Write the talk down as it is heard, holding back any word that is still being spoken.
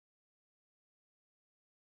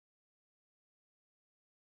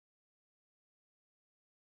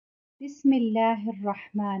بسم الله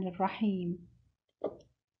الرحمن الرحيم.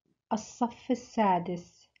 الصف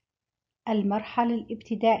السادس، المرحلة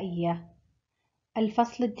الابتدائية،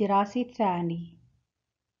 الفصل الدراسي الثاني.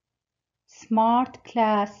 Smart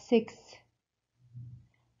Class 6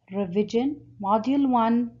 Revision Module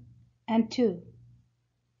 1 and 2.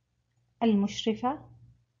 المشرفة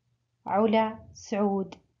علا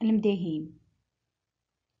سعود المديهيم.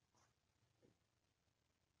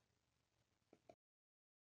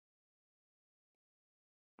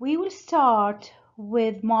 We will start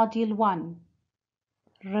with Module 1.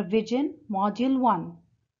 Revision Module 1.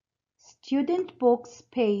 Student books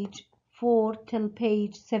page 4 till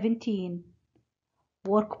page 17.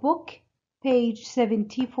 Workbook page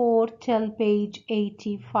 74 till page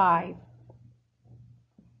 85.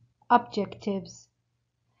 Objectives.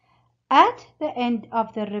 At the end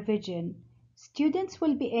of the revision, students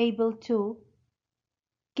will be able to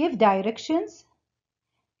give directions,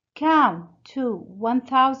 count to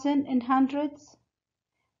 1000 in hundreds,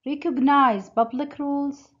 recognize public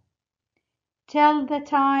rules, tell the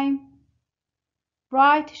time,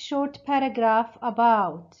 write a short paragraph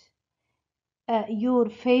about your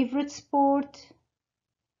favorite sport,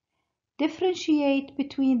 differentiate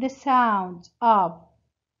between the sounds of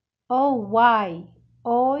OY,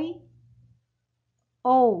 OI,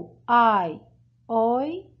 OI,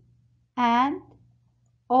 OI, and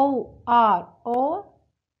ORO,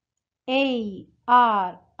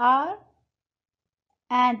 ARR,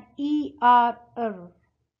 and ERR.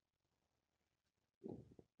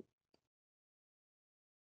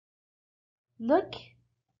 Look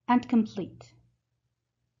and complete.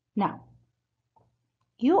 Now,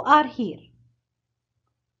 you are here,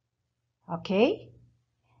 okay?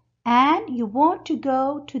 And you want to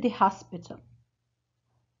go to the hospital.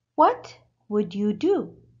 What would you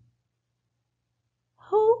do?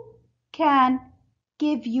 Who can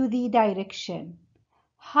give you the direction?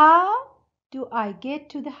 How do I get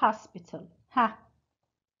to the hospital?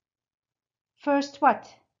 First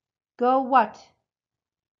what? Go what?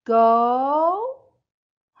 Go.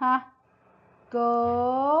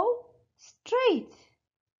 Go straight.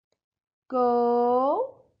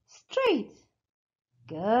 Go straight.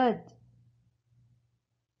 Good.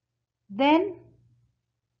 Then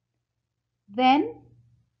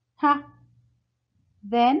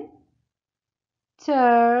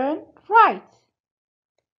turn right.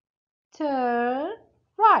 Turn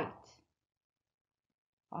right.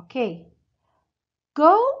 Okay.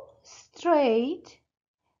 Go straight.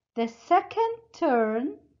 The second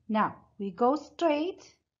turn. Now we go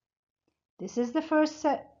straight. This is the first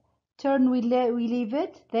turn, we leave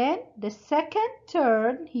it. Then the second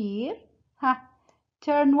turn here.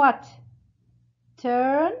 Turn what?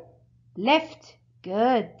 Turn left.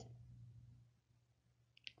 Good.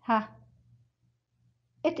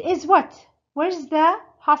 It is what? Where's the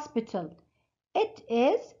hospital? It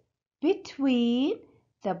is between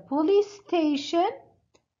the police station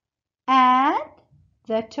and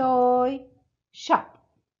the toy shop.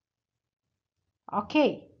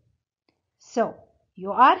 Okay. So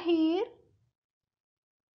you are here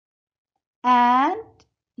and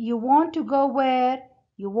you want to go where?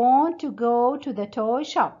 You want to go to the toy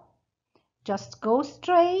shop. Just go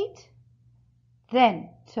straight, then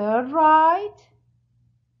turn right,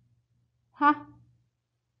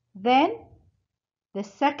 then the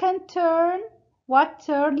second turn, what?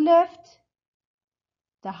 Turn left.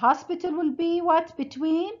 The hospital will be what?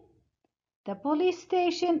 Between the police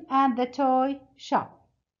station and the toy shop.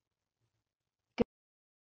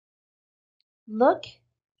 Look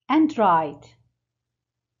and write.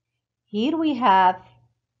 Here we have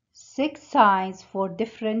 6 signs for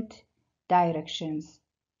different directions.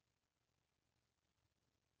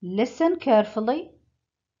 Listen carefully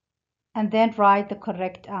and then write the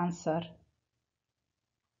correct answer.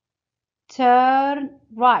 Turn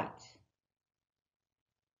right.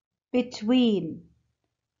 Between.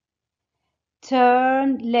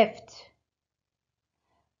 Turn left.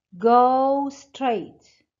 Go straight.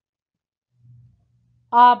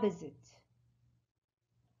 Opposite.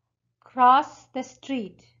 Cross the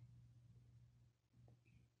street.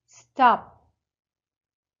 Stop.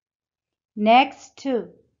 Next to.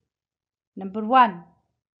 Number 1.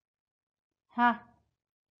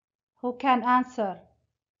 Who can answer?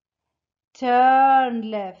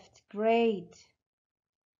 Turn left. Great.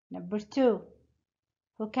 Number 2.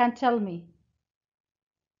 Who can tell me?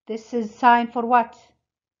 This is sign for what?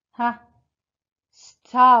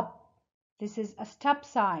 Stop. This is a stop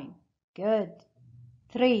sign. Good.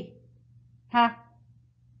 3.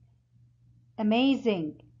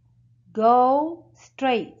 Amazing. Go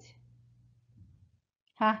straight.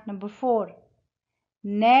 Number 4.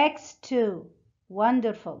 next to.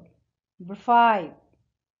 Wonderful. Number 5.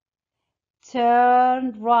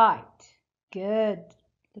 Turn right. Good.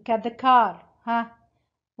 Look at the car.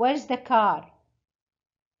 Where's the car?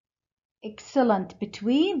 Excellent.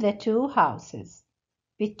 Between the two houses.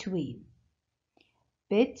 Between.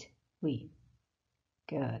 Between.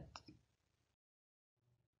 Good.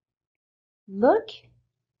 Look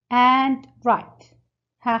and write.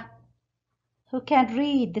 Who can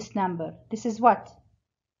read this number? This is what?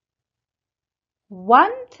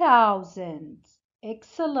 1000.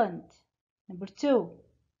 Excellent. Number 2.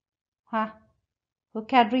 Who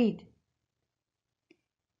can read?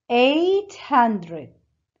 800.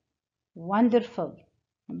 Wonderful.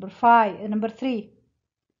 Number 3.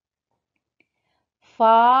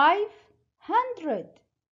 500.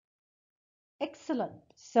 Excellent.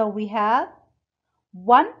 So we have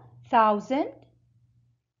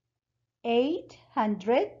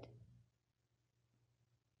 1800,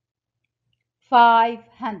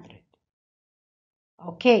 500.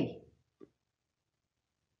 Okay.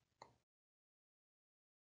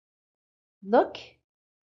 Look,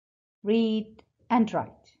 read, and write.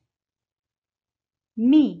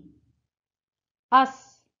 Me,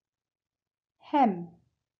 us, him,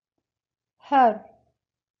 her,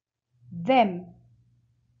 them,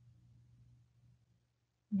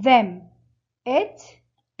 it,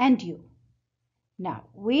 and you. Now,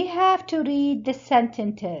 we have to read the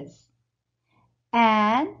sentences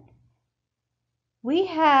and we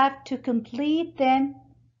have to complete them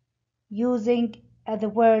using the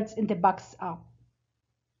words in the box up.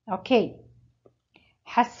 Okay.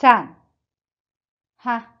 Hassan.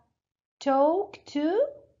 Talk to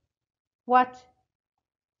what?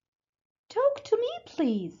 Talk to me,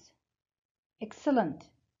 please. Excellent.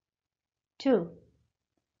 2.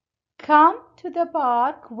 Come to the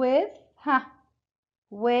park with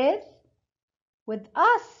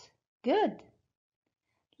us. Good.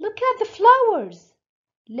 Look at the flowers.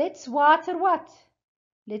 Let's water what?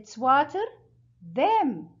 Let's water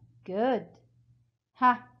them. Good.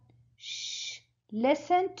 Shh.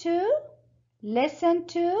 Listen to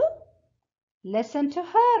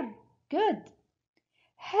her. Good.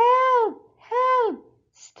 Help.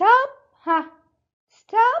 Stop.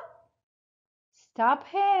 Stop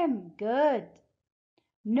him. Good.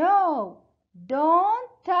 No. Don't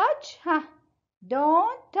touch.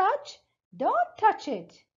 Don't touch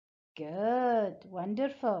it. Good.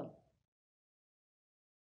 Wonderful.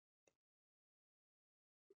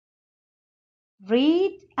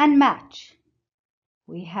 Read and match.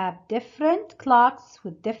 We have different clocks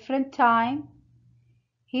with different time.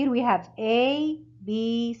 Here we have A,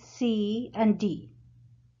 B, C, and D.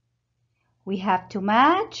 We have to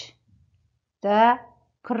match the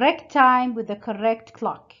correct time with the correct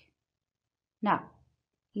clock. Now,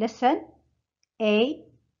 listen. A,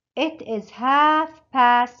 it is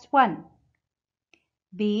 1:30.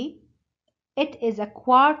 B, it is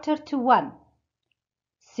 1:15.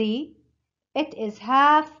 C, it is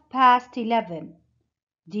 11:30.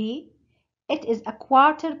 D, it is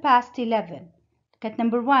 11:15. Look at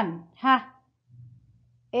number 1.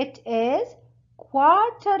 It is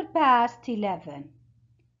 11:15.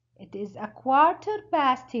 It is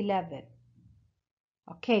 11:15.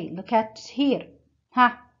 Okay, look at here.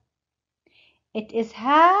 It is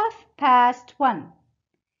 1:30.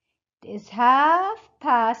 It is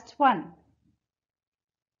 1:30.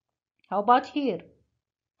 How about here?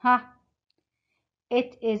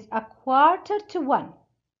 It is 1:45.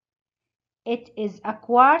 It is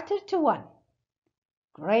 1:45.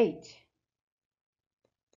 Great.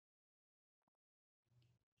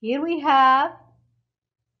 Here we have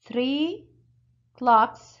 3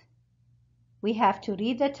 clocks. We have to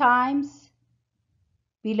read the times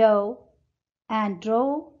below and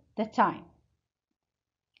draw the time.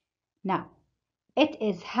 Now, it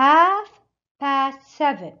is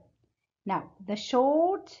 7:30. Now, the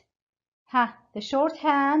short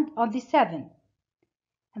hand on the 7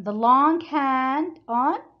 and the long hand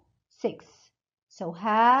on 6. So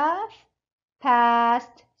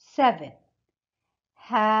 7:30.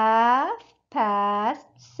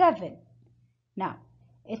 7:30. Now,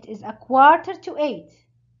 it is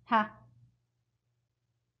 7:45.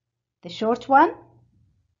 The short one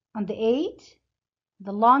on the 8,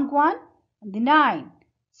 the long one on the 9.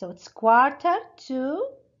 So it's 7:45.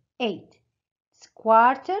 It's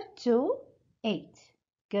 7:45.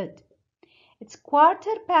 Good. It's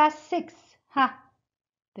 6:15.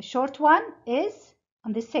 The short one is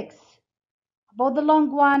on the 6. About the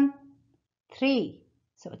long one, 3.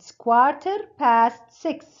 So it's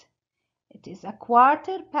 6:15. It is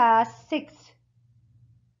 6:15.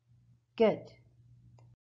 Good.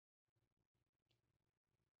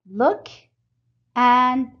 Look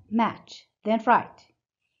and match. Then write.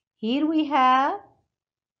 Here we have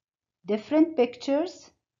different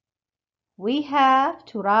pictures. We have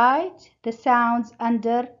to write the sounds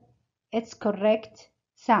under its correct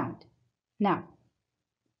sound. Now,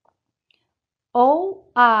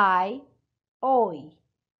 O-I, oi.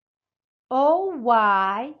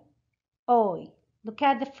 O-Y, oi. Look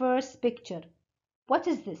at the first picture. What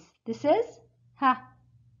is this? This is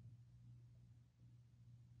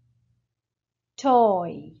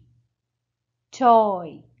toy.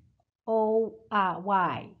 Toy.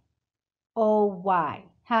 O-Y. O-Y.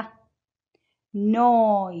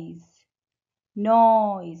 Noise.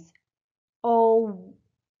 Noise.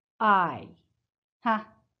 O-I.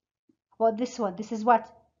 What this one? This is what?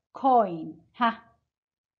 Coin.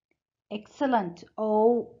 Excellent.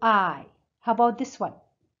 O-I. How about this one?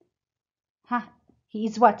 He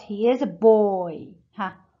is what? He is a boy.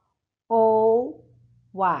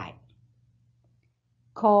 O-Y.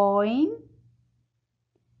 Coin.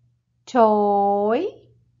 Toy.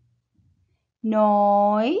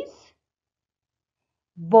 Noise.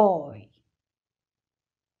 Boy.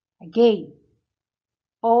 Again.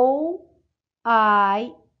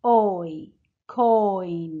 O-I, oi.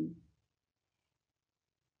 Coin.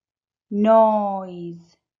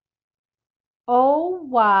 Noise.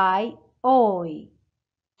 O-Y, oi.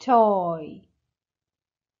 Toy.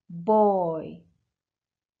 Boy.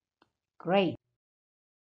 Great.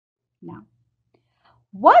 Now,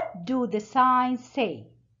 what do the signs say?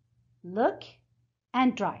 Look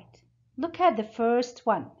and write. Look at the first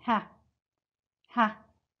one.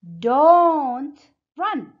 Don't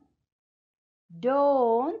run.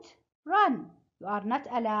 Don't run. You are not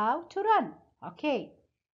allowed to run. Okay.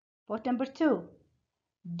 What number 2?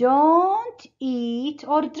 Don't eat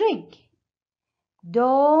or drink.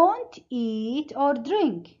 Don't eat or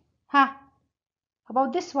drink. How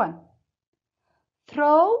about this one?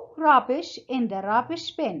 Throw rubbish in the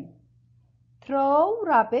rubbish bin. Throw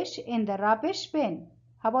rubbish in the rubbish bin.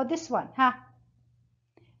 How about this one?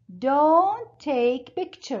 Don't take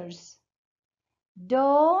pictures.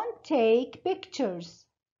 Don't take pictures.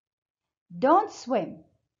 Don't swim.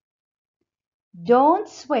 Don't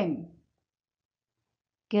swim.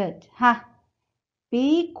 Good.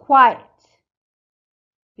 Be quiet.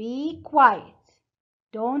 Be quiet.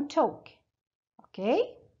 Don't talk.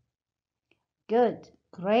 Okay? Good.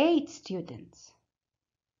 Great, students.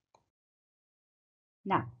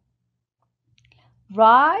 Now,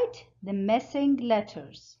 write the missing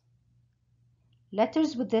letters.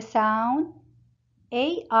 Letters with the sound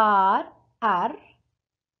A-R, R,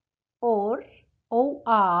 or,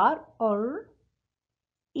 O-R, or,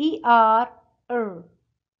 E-R, R.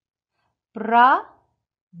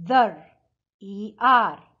 Brother,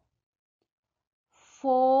 E-R.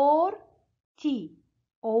 40,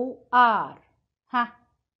 O-R.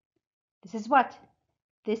 This is what?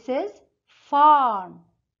 This is farm,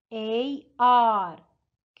 A-R.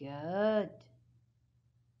 Good.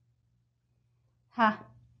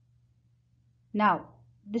 Now,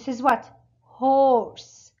 this is what?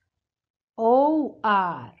 Horse,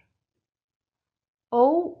 O-R.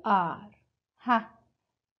 O-R.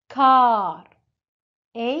 Car,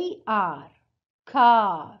 A-R.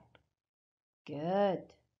 Car.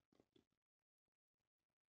 Good.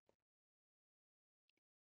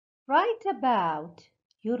 Write about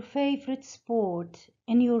your favorite sport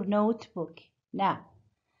in your notebook. Now,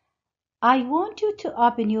 I want you to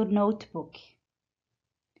open your notebook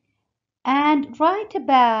and write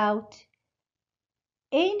about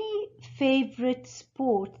any favorite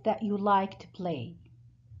sport that you like to play.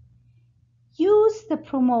 Use the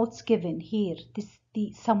promotes given here,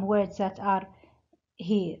 some words that are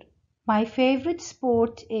here. My favorite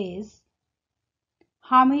sport is,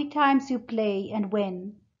 how many times you play and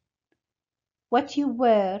when, what you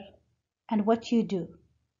wear and what you do.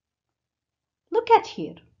 Look at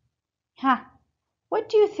here. What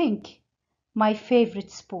do you think my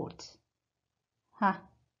favorite sport?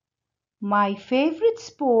 My favorite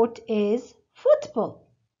sport is football.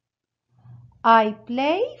 I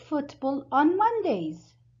play football on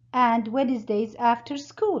Mondays and Wednesdays after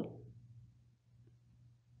school.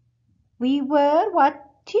 We wear what?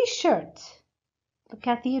 T-shirt. Look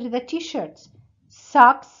at here the t-shirts.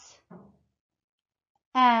 Socks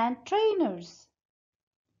and trainers.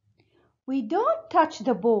 We don't touch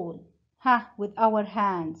the ball with our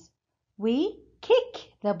hands. We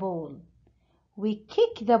kick the ball. We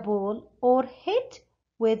kick the ball or hit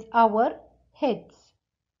with our heads.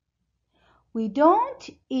 We don't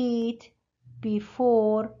eat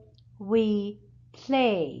before we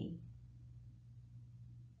play.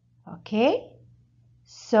 Okay?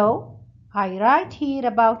 So, I write here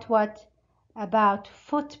about what? About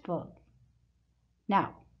football.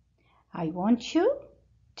 Now, I want you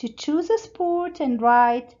to choose a sport and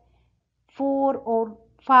write 4 or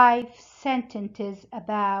 5 sentences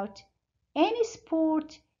about any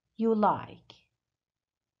sport you like.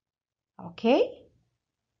 Okay?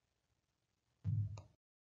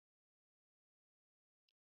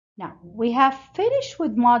 Now, we have finished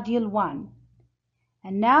with Module 1.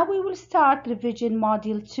 And now we will start revision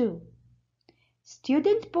Module 2.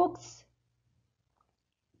 Student books,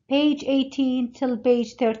 page 18 till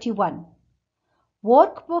page 31.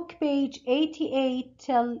 Workbook, page 88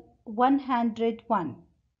 till 101.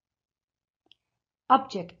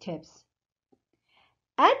 Objectives.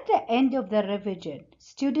 At the end of the revision,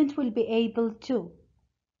 student will be able to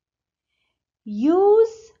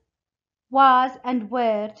use was and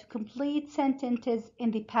were to complete sentences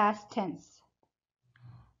in the past tense.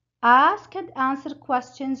 Ask and answer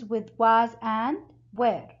questions with was and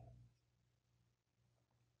were.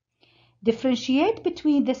 Differentiate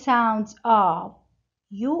between the sounds of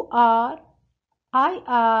you are, I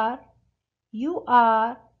are, you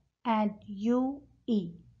are, and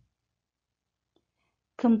UE.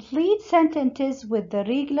 Complete sentences with the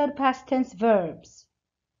regular past tense verbs.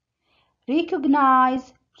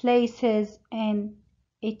 Recognize places in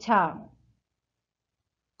a town.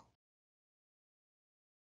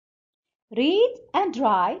 Read and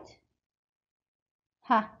write.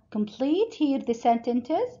 Complete here the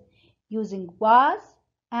sentences using was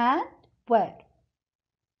and were.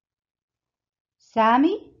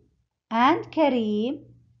 Sami and Kareem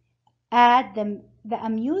at the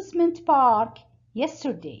amusement park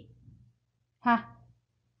yesterday.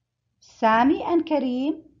 Sami and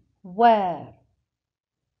Kareem were.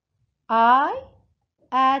 I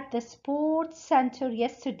at the sports center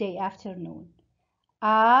yesterday afternoon.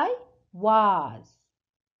 I was.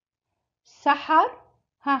 Sahar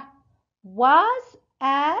was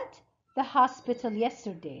at the hospital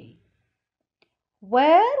yesterday.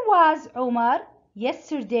 Where was Umar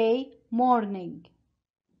yesterday morning?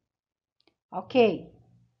 Okay.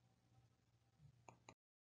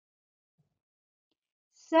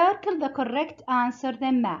 Circle the correct answer,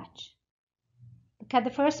 then match. Look at the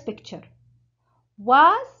first picture.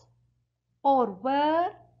 Was or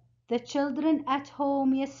were the children at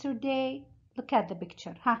home yesterday? Look at the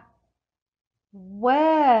picture.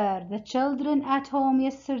 Were the children at home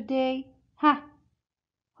yesterday?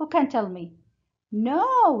 Who can tell me?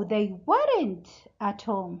 No, they weren't at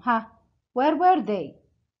home. Where were they?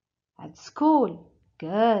 At school.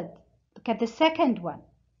 Good. Look at the second one.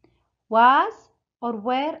 Was or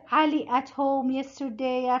were Ali at home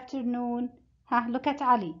yesterday afternoon? Look at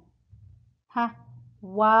Ali.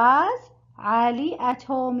 Was Ali at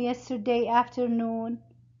home yesterday afternoon?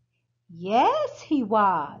 Yes, he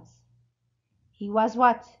was. He was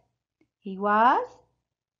what? He was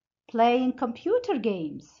playing computer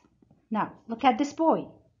games. Now, look at this boy.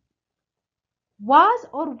 Was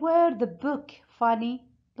or were the book funny?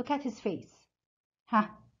 Look at his face.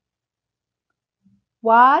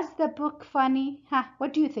 Was the book funny?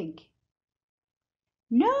 What do you think?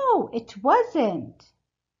 No, it wasn't.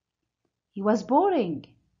 He was boring.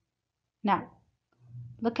 Now,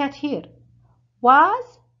 look at here.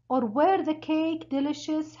 Was or were the cake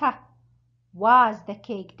delicious? Was the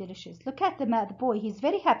cake delicious? Look at the boy. He's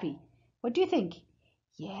very happy. What do you think?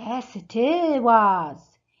 Yes, it was.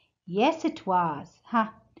 Yes, it was.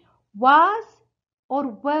 Was or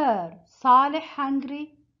were Saleh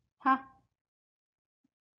hungry?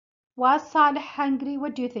 Was Saleh hungry?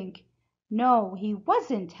 What do you think? No, he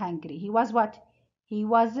wasn't hungry. He was what? He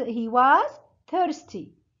was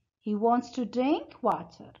thirsty. He wants to drink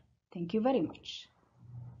water. Thank you very much.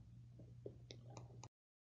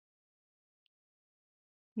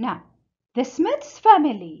 Now, the Smiths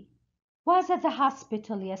family was at the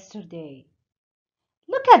hospital yesterday.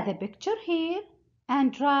 Look at the picture here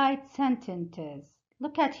and write sentences.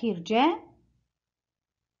 Look at here, Jan,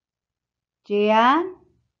 Jeanne,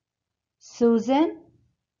 Susan,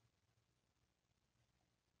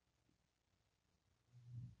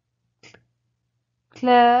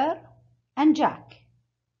 Claire, and Jack.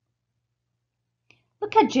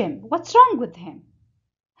 Look at Jim. What's wrong with him?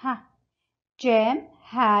 Jim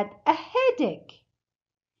had a headache.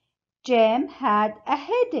 Jim had a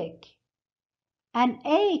headache. An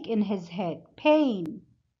ache in his head, pain.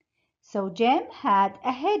 So Jim had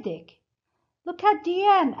a headache. Look at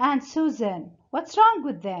Deanne and Susan. What's wrong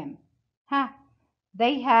with them?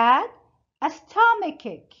 They had a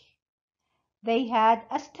stomachache. They had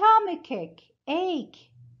a stomachache,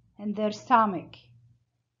 ache in their stomach.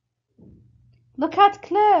 Look at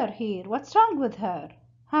Claire here. What's wrong with her?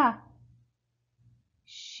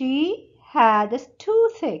 She had a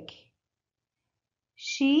toothache.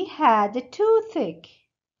 She had a toothache.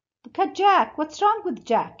 Look at Jack. What's wrong with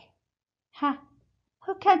Jack? Huh?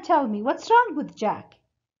 Who can tell me what's wrong with Jack?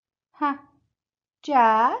 Huh?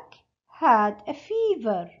 Jack had a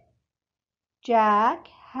fever. Jack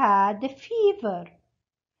had a fever.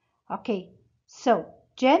 Okay, so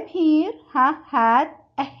Jem here had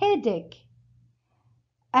a headache.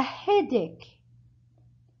 A headache.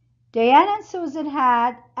 Diana and Susan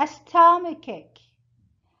had a stomachache.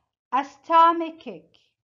 A stomachache.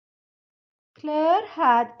 Claire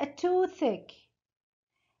had a toothache.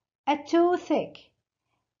 A toothache.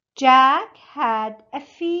 Jack had a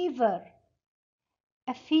fever.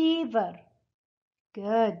 A fever.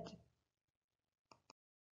 Good.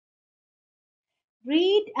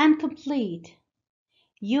 Read and complete.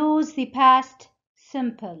 Use the past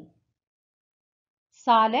simple.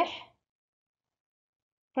 Saleh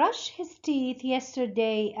brushed his teeth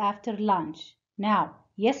yesterday after lunch. Now,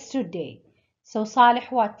 yesterday. So Saleh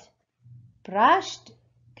what? Brushed.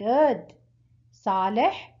 Good.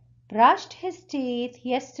 Saleh brushed his teeth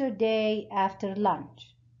yesterday after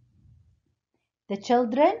lunch. The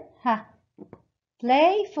children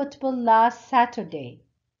play football last Saturday.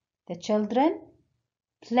 The children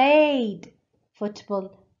played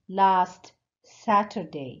football last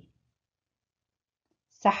Saturday.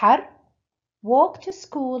 Sahar walked to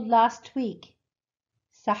school last week.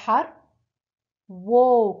 Sahar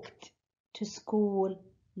walked to school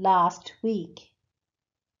last week.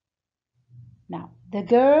 Now, the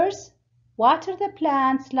girls watered the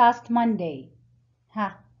plants last Monday.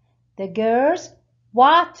 The girls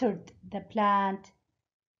watered the plants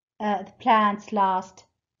last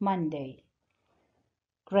Monday.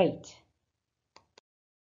 Great.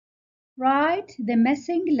 Write the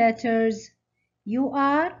missing letters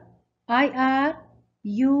UR, IR,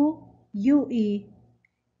 U, UE.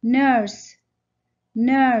 Nurse,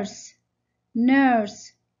 nurse,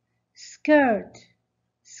 nurse. Skirt,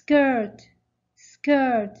 skirt,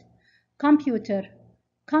 skirt. Computer,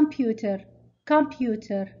 computer,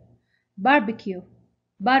 computer. Barbecue,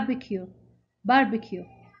 barbecue, barbecue.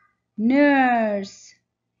 Nurse,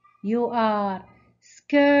 UR.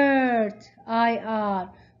 Skirt, IR.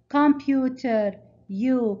 Computer,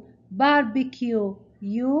 U. Barbecue,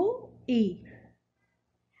 UE.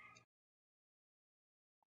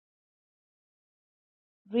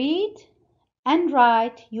 Read and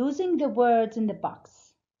write using the words in the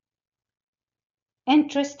box.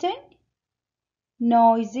 Interesting,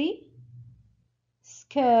 noisy,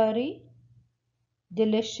 scary,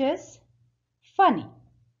 delicious, funny.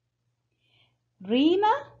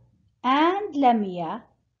 Rima and Lamia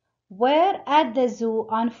were at the zoo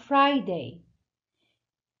on Friday.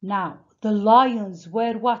 Now, the lions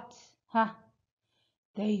were what?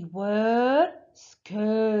 They were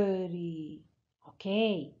scary.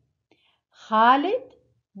 Okay. Khalid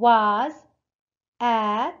was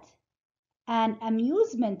at an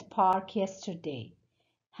amusement park yesterday.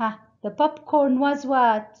 The popcorn was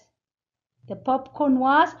what? The popcorn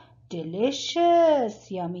was delicious.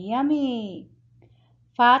 Yummy, yummy.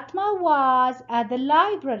 Fatma was at the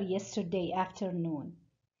library yesterday afternoon.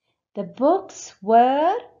 The books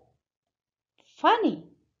were funny.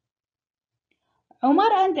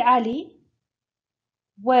 Umar and Ali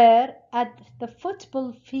were at the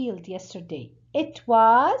football field yesterday. It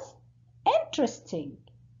was interesting.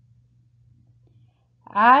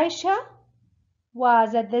 Aisha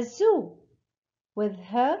was at the zoo with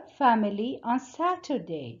her family on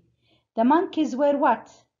Saturday. The monkeys were what?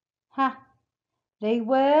 They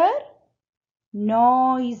were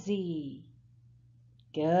noisy.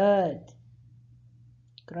 Good.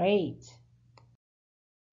 Great.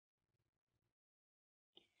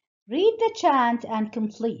 Read the chant and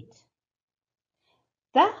complete.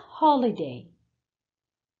 The holiday.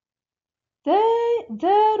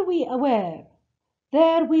 There we were.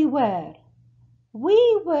 There we were.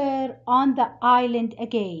 We were on the island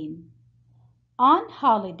again. On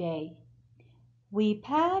holiday. We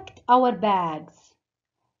packed our bags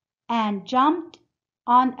and jumped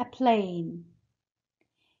on a plane.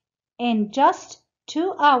 In just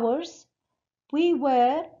 2 hours, we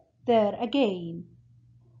were there again.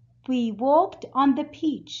 We walked on the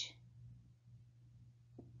beach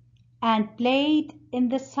and played in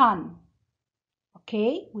the sun.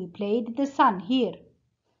 Okay, we played in the sun here.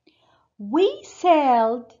 We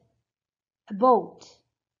sailed a boat.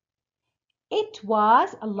 It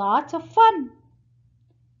was a lot of fun.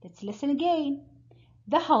 Let's listen again.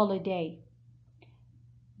 The holiday.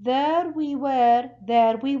 There we were,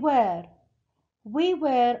 there we were. We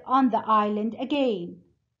were on the island again.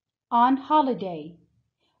 On holiday.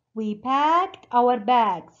 we packed our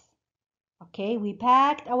bags. Okay, we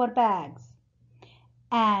packed our bags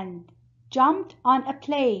and jumped on a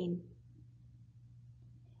plane.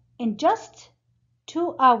 In just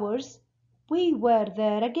 2 hours, we were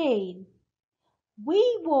there again.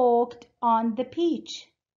 We walked on the beach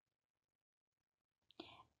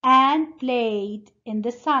and played in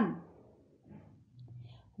the sun.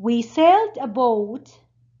 We sailed a boat.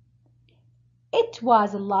 It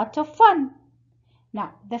was a lot of fun.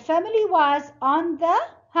 Now, the family was on the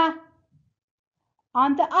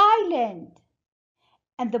island.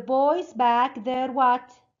 And the boys back their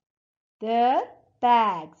what? Their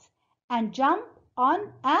bags and jump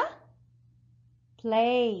on a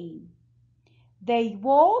plane. They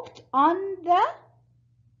walked on the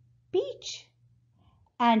beach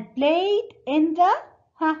and played in the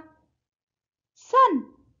sun.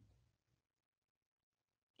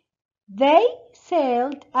 They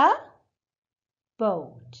sailed a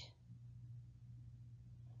boat.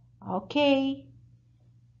 Okay.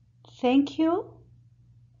 Thank you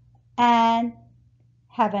and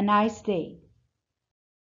have a nice day.